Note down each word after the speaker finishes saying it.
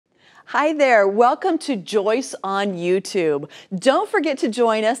Hi there, welcome to Joyce on YouTube. Don't forget to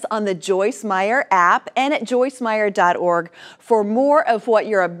join us on the Joyce Meyer app and at joycemeyer.org for more of what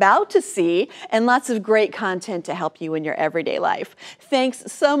you're about to see and lots of great content to help you in your everyday life. Thanks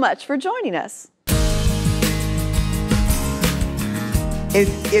so much for joining us.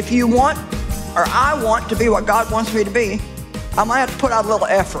 If you want, or I want to be what God wants me to be, I might have to put out a little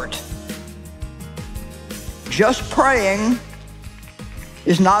effort. Just praying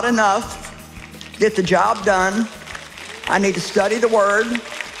is not enough to get the job done. I need to study the Word.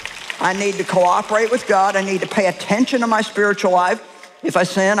 I need to cooperate with God. I need to pay attention to my spiritual life. If I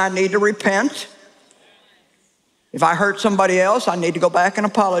sin, I need to repent. If I hurt somebody else, I need to go back and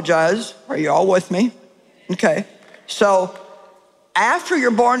apologize. Are you all with me? Okay. So after you're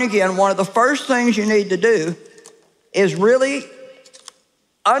born again, one of the first things you need to do is really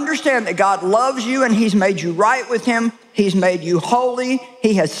understand that God loves you and He's made you right with Him. He's made you holy.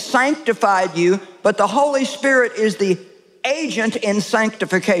 He has sanctified you, but the Holy Spirit is the agent in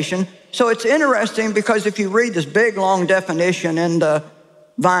sanctification. So it's interesting because if you read this big, long definition in the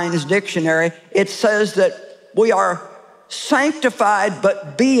Vine's dictionary, it says that we are sanctified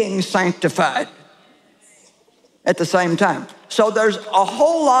but being sanctified at the same time. So there's a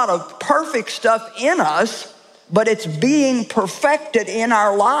whole lot of perfect stuff in us, but it's being perfected in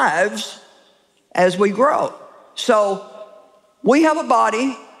our lives as we grow. So we have a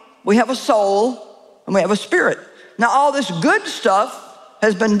body, we have a soul, and we have a spirit. Now all this good stuff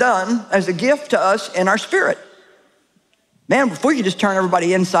has been done as a gift to us in our spirit. Man, if we could just turn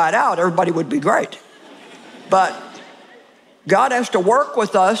everybody inside out, everybody would be great. But God has to work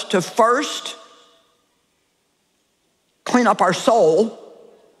with us to first clean up our soul,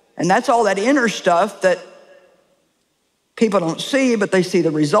 and that's all that inner stuff that people don't see, but they see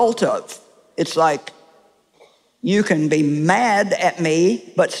the result of. It's like you can be mad at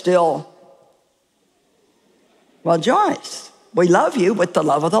me, but still, well, Joyce, we love you with the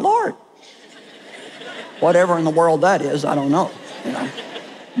love of the Lord. Whatever in the world that is, I don't know.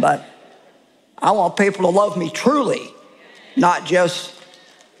 But I want people to love me truly, not just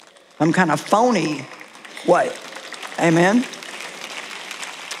some kind of phony way. Amen?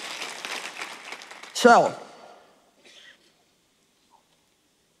 So,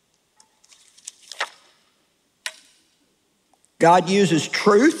 God uses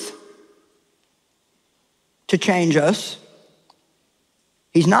truth to change us.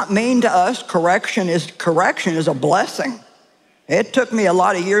 He's not mean to us. Correction is a blessing. It took me a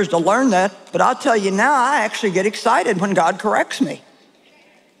lot of years to learn that, but I'll tell you now, I actually get excited when God corrects me.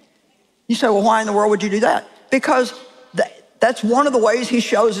 You say, well, why in the world would you do that? Because that's one of the ways He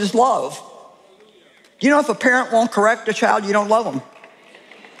shows His love. You know, if a parent won't correct a child, you don't love them.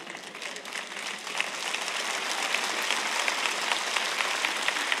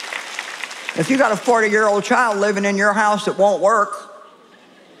 If you got a 40-year-old child living in your house that won't work,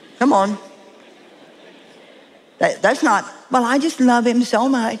 come on. That's not, well, I just love him so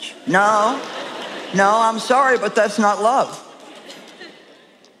much. No, I'm sorry, but that's not love.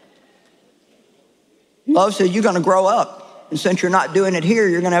 Love says you're going to grow up. And since you're not doing it here,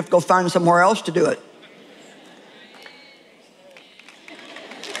 you're going to have to go find somewhere else to do it.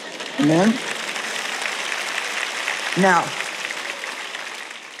 Amen? Now,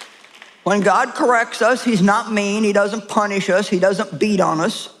 when God corrects us, He's not mean. He doesn't punish us. He doesn't beat on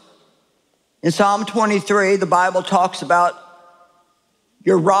us. In Psalm 23, the Bible talks about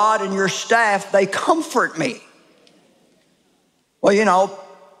your rod and your staff, they comfort me. Well, you know,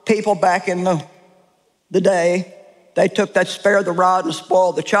 people back in the day, they took that spare the rod and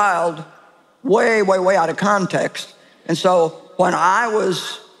spoil the child way, way, way out of context. And so when I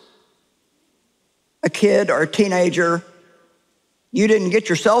was a kid or a teenager, you didn't get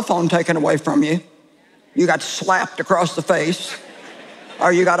your cell phone taken away from you. You got slapped across the face,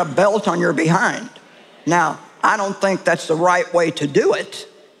 or you got a belt on your behind. Now, I don't think that's the right way to do it.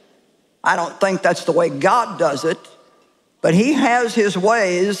 I don't think that's the way God does it, but He has His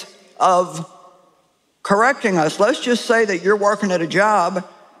ways of correcting us. Let's just say that you're working at a job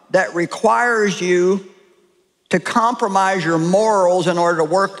that requires you to compromise your morals in order to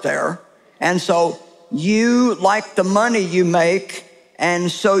work there. And so you like the money you make, and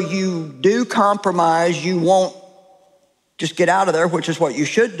so you do compromise. You won't just get out of there, which is what you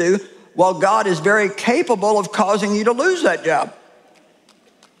should do. Well, God is very capable of causing you to lose that job.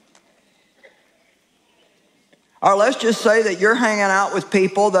 Or let's just say that you're hanging out with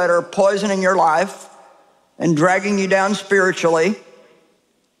people that are poisoning your life and dragging you down spiritually,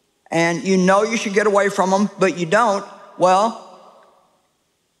 and you know you should get away from them, but you don't. Well,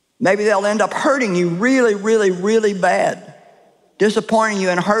 maybe they'll end up hurting you really, really, really bad disappointing you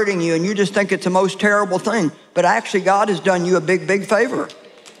and hurting you, and you just think it's the most terrible thing. But actually, God has done you a big, big favor.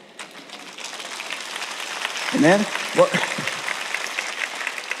 Amen?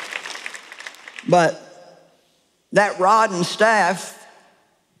 But that rod and staff,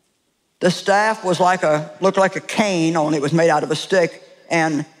 the staff was looked like a cane, only it was made out of a stick,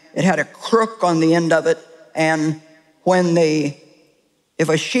 and it had a crook on the end of it. And if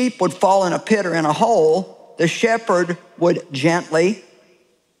a sheep would fall in a pit or in a hole, the shepherd would gently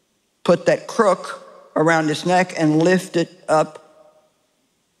put that crook around his neck and lift it up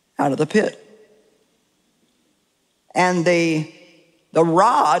out of the pit. And the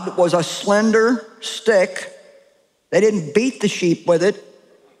rod was a slender stick. They didn't beat the sheep with it.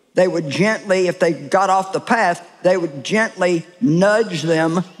 They would gently, if they got off the path, they would gently nudge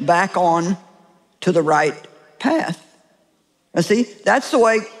them back on to the right path. And see, that's the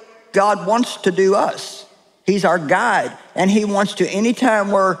way God wants to do us. He's our guide, and he wants to, anytime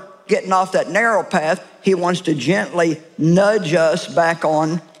we're getting off that narrow path, he wants to gently nudge us back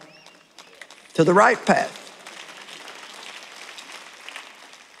on to the right path.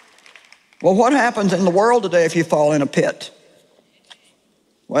 Well, what happens in the world today if you fall in a pit?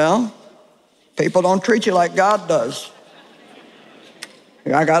 Well, people don't treat you like God does.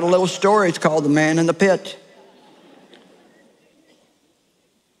 I got a little story. It's called The Man in the Pit.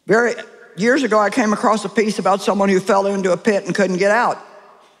 Years ago, I came across a piece about someone who fell into a pit and couldn't get out,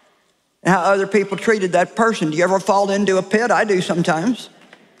 and how other people treated that person. Do you ever fall into a pit? I do sometimes,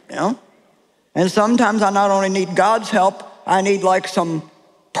 you know. And sometimes I not only need God's help, I need like some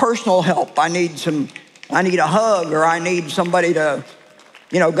personal help. I need a hug, or I need somebody to,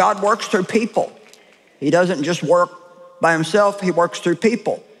 God works through people. He doesn't just work by himself, he works through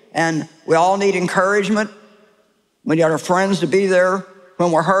people. And we all need encouragement. We need our friends to be there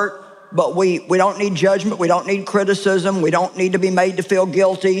when we're hurt, but we don't need judgment, we don't need criticism, we don't need to be made to feel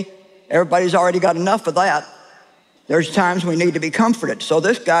guilty. Everybody's already got enough of that. There's times we need to be comforted. So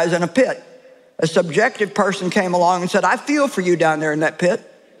this guy's in a pit. A subjective person came along and said, I feel for you down there in that pit.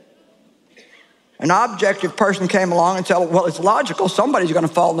 An objective person came along and said, well, it's logical, somebody's going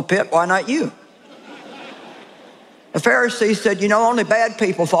to fall in the pit, why not you? The Pharisee said, only bad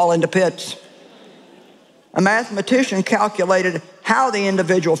people fall into pits. A mathematician calculated how the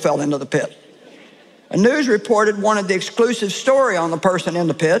individual fell into the pit. A news reporter wanted the exclusive story on the person in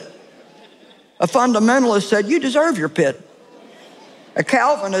the pit. A fundamentalist said, you deserve your pit. A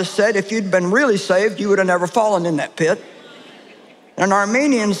Calvinist said, if you'd been really saved, you would have never fallen in that pit. An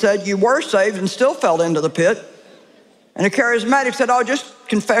Armenian said, you were saved and still fell into the pit. And a charismatic said, oh, just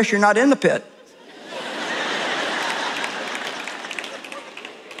confess you're not in the pit.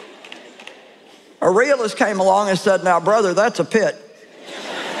 A realist came along and said, now, brother, that's a pit.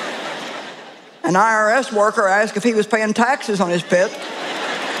 An IRS worker asked if he was paying taxes on his pit.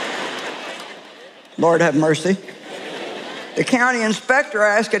 Lord have mercy. The county inspector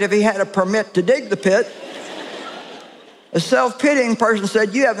asked if he had a permit to dig the pit. A self-pitying person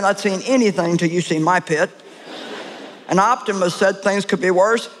said, you have not seen anything till you see my pit. An optimist said things could be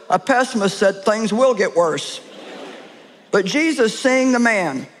worse. A pessimist said things will get worse. But Jesus, seeing the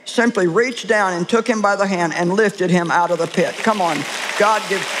man, simply reached down and took him by the hand and lifted him out of the pit. Come on, God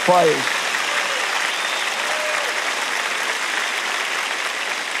gives praise.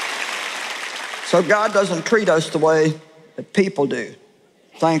 So God doesn't treat us the way that people do,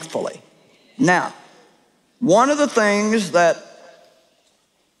 thankfully. Now, one of the things that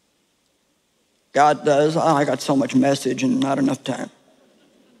God does, I got so much message and not enough time.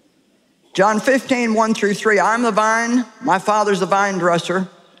 John 15, 1-3, I'm the vine, my Father's the vine dresser.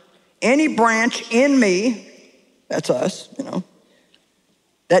 Any branch in me, that's us,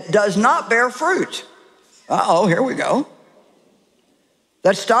 that does not bear fruit. Here we go.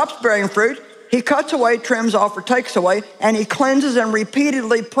 That stops bearing fruit, he cuts away, trims off, or takes away, and he cleanses and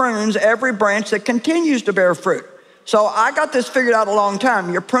repeatedly prunes every branch that continues to bear fruit. So I got this figured out a long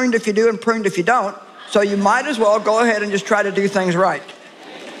time. You're pruned if you do and pruned if you don't. So you might as well go ahead and just try to do things right.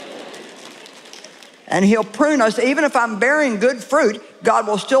 And he'll prune us. Even if I'm bearing good fruit, God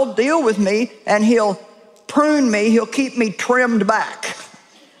will still deal with me and he'll prune me. He'll keep me trimmed back.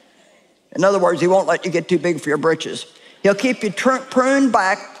 In other words, he won't let you get too big for your britches. He'll keep you pruned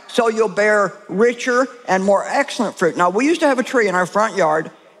back so you'll bear richer and more excellent fruit. Now, we used to have a tree in our front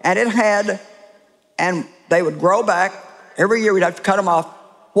yard, and they would grow back. Every year we'd have to cut them off,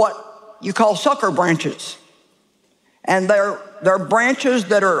 what you call sucker branches. And they're branches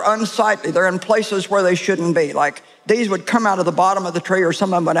that are unsightly. They're in places where they shouldn't be. Like these would come out of the bottom of the tree, or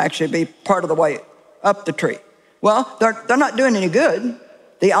some of them would actually be part of the way up the tree. Well, they're not doing any good.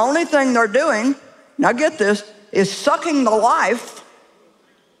 The only thing they're doing, now get this, is sucking the life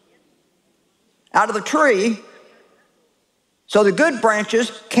out of the tree so the good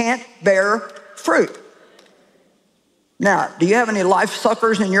branches can't bear fruit. Now, do you have any life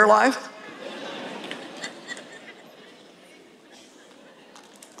suckers in your life?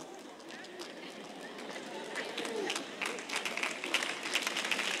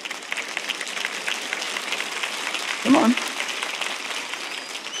 Come on.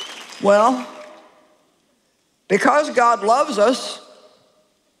 Well, because God loves us,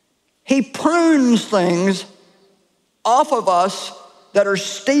 He prunes things off of us that are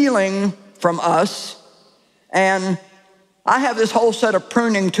stealing from us. And I have this whole set of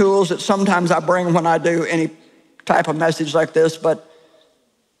pruning tools that sometimes I bring when I do any type of message like this, but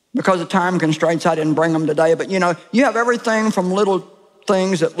because of time constraints, I didn't bring them today. But you know, you have everything from little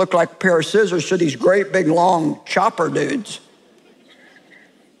things that look like a pair of scissors to these great big long chopper dudes,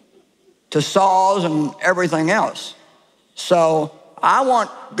 to saws and everything else. So I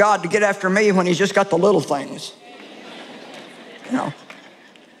want God to get after me when He's just got the little things. You know,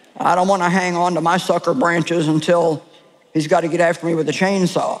 I don't want to hang on to my sucker branches until He's got to get after me with a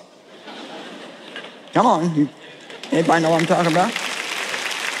chainsaw. Come on, anybody know what I'm talking about?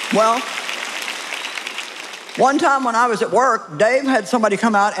 Well, one time when I was at work, Dave had somebody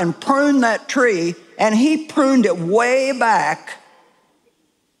come out and prune that tree, and he pruned it way back.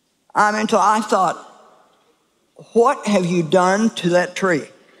 I mean, until I thought, what have you done to that tree?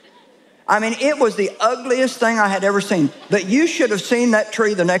 I mean, it was the ugliest thing I had ever seen. But you should have seen that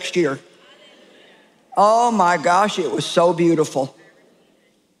tree the next year. Oh my gosh, it was so beautiful.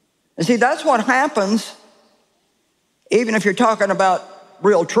 And see, that's what happens. Even if you're talking about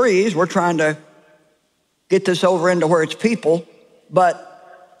real trees, we're trying to get this over into where it's people.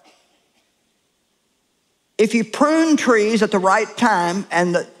 But if you prune trees at the right time,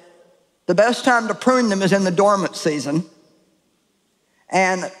 and the best time to prune them is in the dormant season,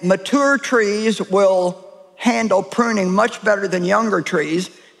 and mature trees will handle pruning much better than younger trees.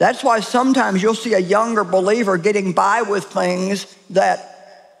 That's why sometimes you'll see a younger believer getting by with things that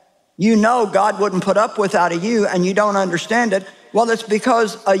you know God wouldn't put up with out of you, and you don't understand it. Well, it's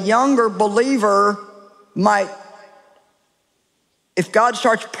because a younger believer might, if God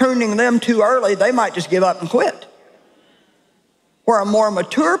starts pruning them too early, they might just give up and quit. Where a more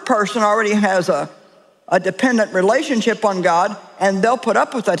mature person already has a dependent relationship on God, and they'll put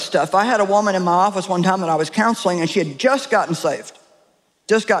up with that stuff. I had a woman in my office one time that I was counseling, and she had just gotten saved.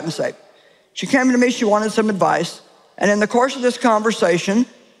 She came to me, she wanted some advice, and in the course of this conversation,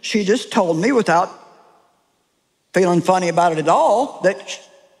 she just told me, without feeling funny about it at all, that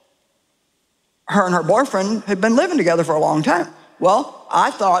her and her boyfriend had been living together for a long time. Well,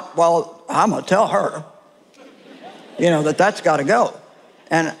 I thought, well, I'm gonna tell her, you know, that's gotta go.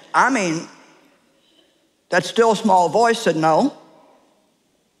 And I mean, that still small voice said, no,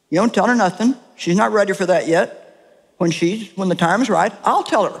 you don't tell her nothing. She's not ready for that yet. When the time is right, I'll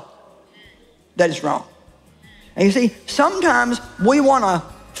tell her that it's wrong. And you see, sometimes we want to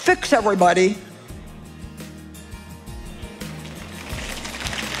fix everybody,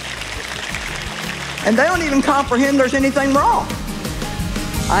 and they don't even comprehend there's anything wrong.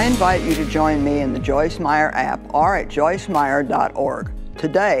 I invite you to join me in the Joyce Meyer app or at joycemeyer.org.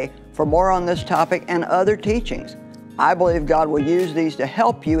 Today, for more on this topic and other teachings, I believe God will use these to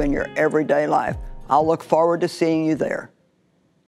help you in your everyday life. I'll look forward to seeing you there.